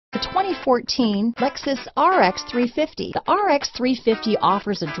The 2014 Lexus RX 350. The RX 350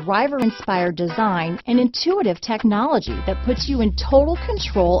 offers a driver-inspired design and intuitive technology that puts you in total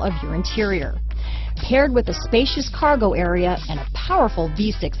control of your interior. Paired with a spacious cargo area and a powerful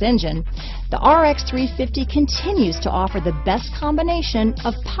V6 engine, the RX 350 continues to offer the best combination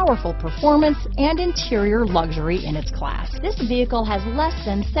of powerful performance and interior luxury in its class. This vehicle has less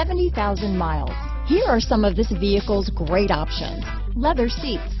than 70,000 miles. Here are some of this vehicle's great options: leather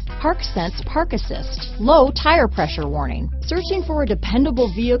seats, ParkSense Park Assist, low tire pressure warning. Searching for a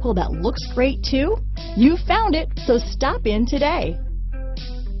dependable vehicle that looks great too? You found it, so stop in today.